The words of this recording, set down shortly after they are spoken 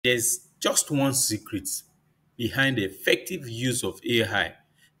There's just one secret behind the effective use of AI,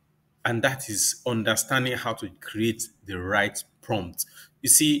 and that is understanding how to create the right prompt. You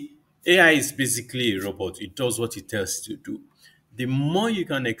see, AI is basically a robot. It does what it tells it to do. The more you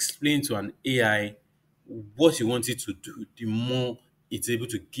can explain to an AI what you want it to do, the more it's able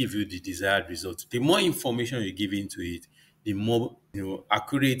to give you the desired result. The more information you give into it, the more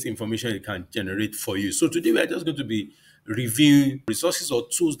accurate information it can generate for you. So today we are just going to be reviewing resources or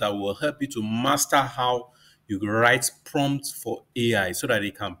tools that will help you to master how you write prompts for AI so that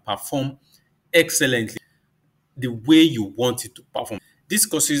it can perform excellently the way you want it to perform. These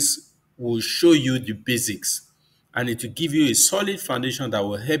courses will show you the basics and it will give you a solid foundation that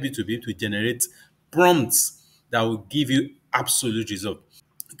will help you to be able to generate prompts that will give you absolute result.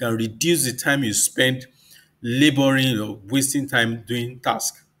 You can reduce the time you spend laboring or wasting time doing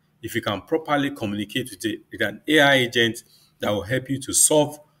tasks if you can properly communicate with an AI agent that will help you to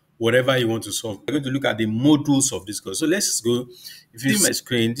solve whatever you want to solve. We're going to look at the modules of this course. So let's go. If you see my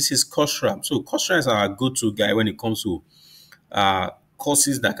screen, this is Coursera. So Coursera is our go-to guy when it comes to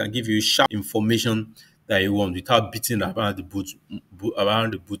courses that can give you sharp information that you want without beating around the boot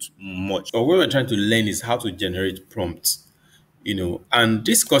much. Or what we're trying to learn is how to generate prompts, and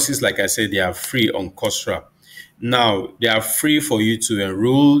these courses, like I said, they are free on Coursera. Now they are free for you to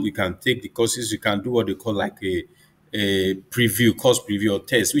enroll. You can take the courses. You can do what they call like a preview, course preview or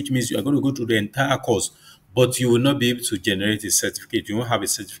test, which means you are going to go through the entire course, but you will not be able to generate a certificate. You won't have a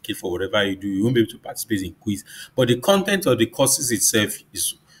certificate for whatever you do. You won't be able to participate in quiz. But the content of the courses itself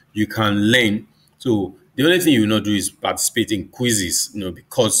is you can learn. So the only thing you will not do is participate in quizzes,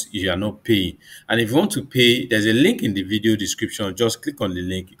 because you are not paying. And if you want to pay, there's a link in the video description. Just click on the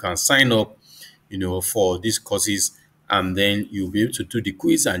link. You can sign up, for these courses, and then you'll be able to do the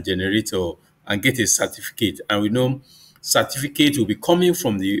quiz and generate and get a certificate. And we know certificate will be coming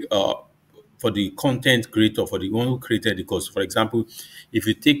from the for the content creator, for the one who created the course. For example, if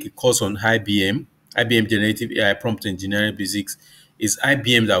you take a course on IBM Generative AI Prompt Engineering Basics, it's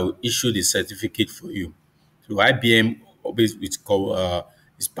IBM that will issue the certificate for you. So IBM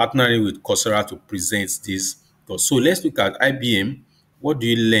is partnering with Coursera to present this course. So let's look at IBM. What do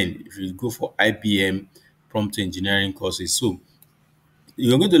you learn if you go for IBM prompt engineering courses? So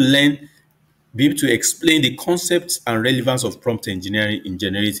you're going to be able to explain the concepts and relevance of prompt engineering in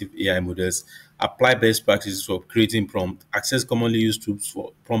generative AI models, apply best practices for creating prompt, access commonly used tools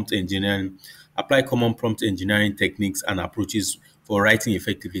for prompt engineering, apply common prompt engineering techniques and approaches for writing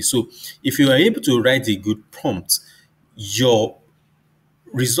effectively. So if you are able to write a good prompt, your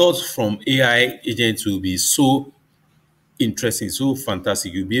results from AI agents will be so interesting, so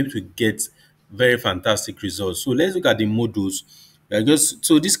fantastic. You'll be able to get very fantastic results. So let's look at the modules.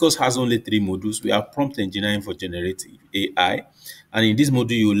 So this course has only 3 modules. We have prompt engineering for generative AI, and in this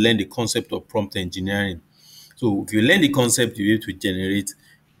module you will learn the concept of prompt engineering. So if you learn the concept, you'll be able to generate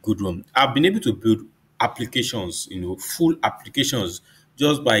good one. I've been able to build applications, full applications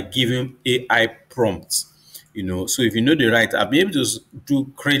just by giving AI prompts. So if you know the right, I've been able to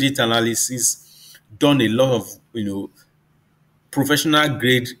do credit analysis, done a lot of professional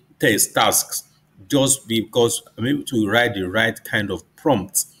grade test tasks just because I'm able to write the right kind of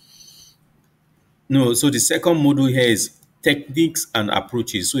prompt. No, so the second module here is techniques and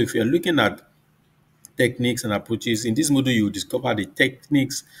approaches. So if you're looking at techniques and approaches, in this module you will discover the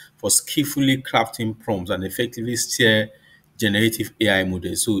techniques for skillfully crafting prompts and effectively steer generative AI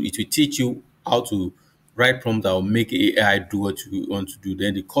models. So it will teach you how to write prompts that will make AI do what you want to do.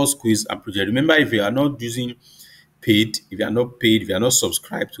 Then the course quiz and project. Remember, if you are not using if you are not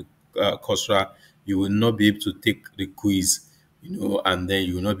subscribed to Coursera, you will not be able to take the quiz, and then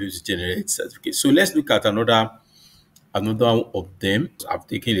you will not be able to generate certificates. So let's look at another of them. I've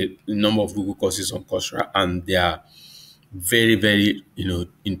taken a number of Google courses on Coursera, and they are very, very,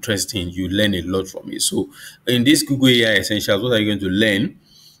 interesting. You learn a lot from it. So in this Google AI Essentials, what are you going to learn?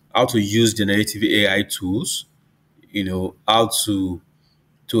 How to use generative AI tools, how to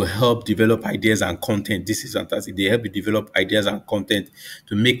help develop ideas and content. This is fantastic. They help you develop ideas and content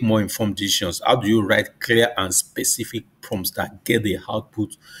to make more informed decisions. How do you write clear and specific prompts that get the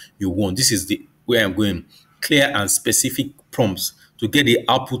output you want? This is the where I'm going. Clear and specific prompts to get the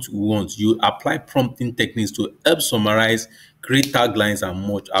output you want. You apply prompting techniques to help summarize, create taglines and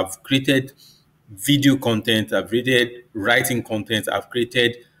much. I've created video content, I've created writing content, I've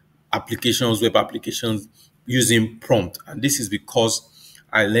created web applications using prompt. And this is because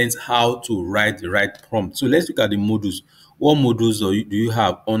I learned how to write the right prompt. So let's look at the modules. What modules do you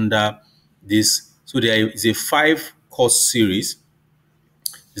have under this? So there is a 5-course series.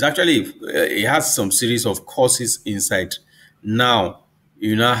 It's actually, it has some series of courses inside. Now,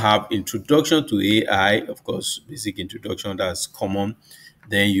 You now have introduction to AI, of course, basic introduction, that's common.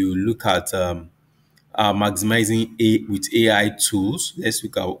 Then you look at maximizing with AI tools. Let's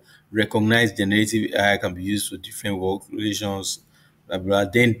look at recognize generative AI can be used for different work relations. Blah, blah.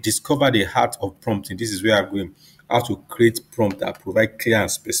 Then discover the heart of prompting. This is where I'm going. How to create prompt that provide clear and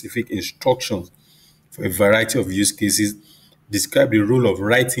specific instructions for a variety of use cases. Describe the role of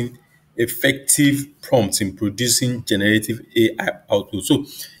writing effective prompts in producing generative AI output. So,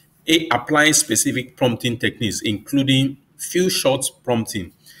 applying specific prompting techniques, including few short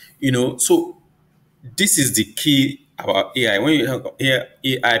prompting. So this is the key about AI. When you have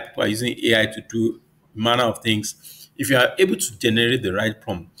AI, people are using AI to do manner of things. If you are able to generate the right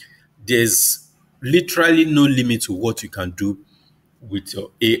prompt, there's literally no limit to what you can do with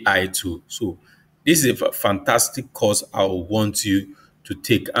your AI tool. So this is a fantastic course I will want you to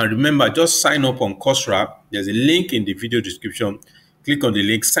take. And remember, just sign up on Coursera. There's a link in the video description. Click on the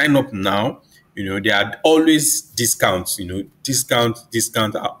link, sign up now. There are always discounts,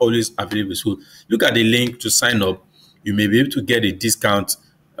 discounts are always available. So look at the link to sign up. You may be able to get a discount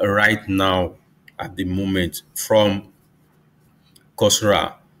right now at the moment from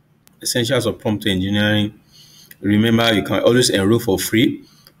Coursera. Essentials of prompt engineering. Remember, you can always enroll for free,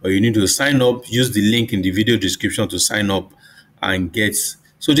 but you need to sign up. Use the link in the video description to sign up and get.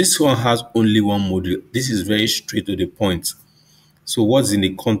 So this one has only one module. This is very straight to the point. So what's in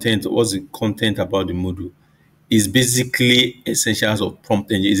the content? What's the content about the module? Is basically essentials of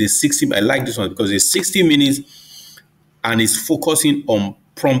prompt engineering. It's a 60. I like this one because it's 60 minutes and it's focusing on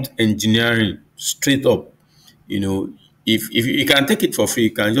prompt engineering straight up. If you can take it for free,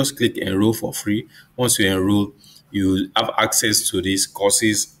 you can just click enroll for free. Once you enroll, you have access to these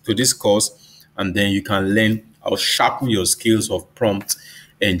courses, to this course, and then you can learn how sharpen your skills of prompt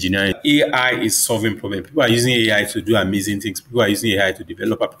engineering. AI is solving problems. People are using AI to do amazing things. People are using AI to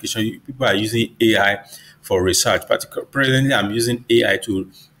develop applications. People are using AI for research. Particularly, presently, I'm using AI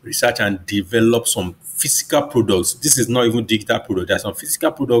to research and develop some physical products. This is not even digital product. There's some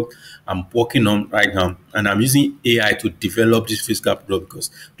physical product I'm working on right now, and I'm using AI to develop this physical product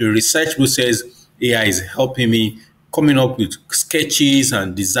because the research process, AI is helping me coming up with sketches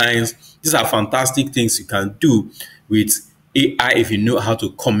and designs. These are fantastic things you can do with AI if you know how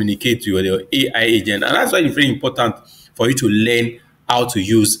to communicate with your AI agent. And that's why it's very important for you to learn how to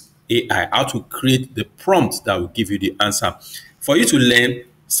use AI, how to create the prompt that will give you the answer. For you to learn,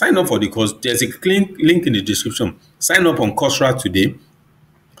 sign up for the course. There's a link in the description. Sign up on Coursera today.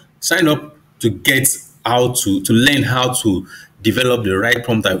 Sign up to get how to learn how to develop the right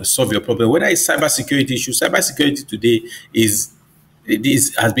prompt that will solve your problem. Whether it's cybersecurity issue, cybersecurity today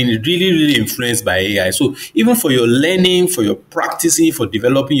has been really influenced by AI. So even for your learning, for your practicing, for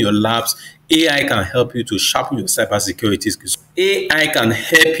developing your labs, AI can help you to sharpen your cybersecurity skills. AI can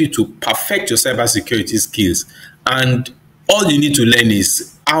help you to perfect your cybersecurity skills. And all you need to learn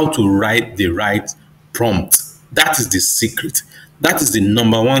is how to write the right prompt. That is the secret. That is the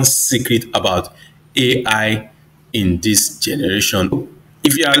number one secret about AI in this generation.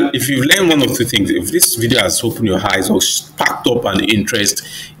 If you learn one of two things, if this video has opened your eyes or sparked up an interest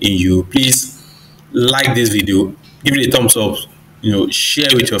in you, please like this video, give it a thumbs up, share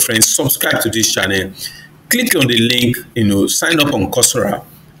with your friends, subscribe to this channel, click on the link, sign up on Coursera,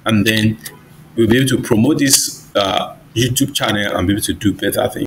 and then we'll be able to promote this YouTube channel and be able to do better things.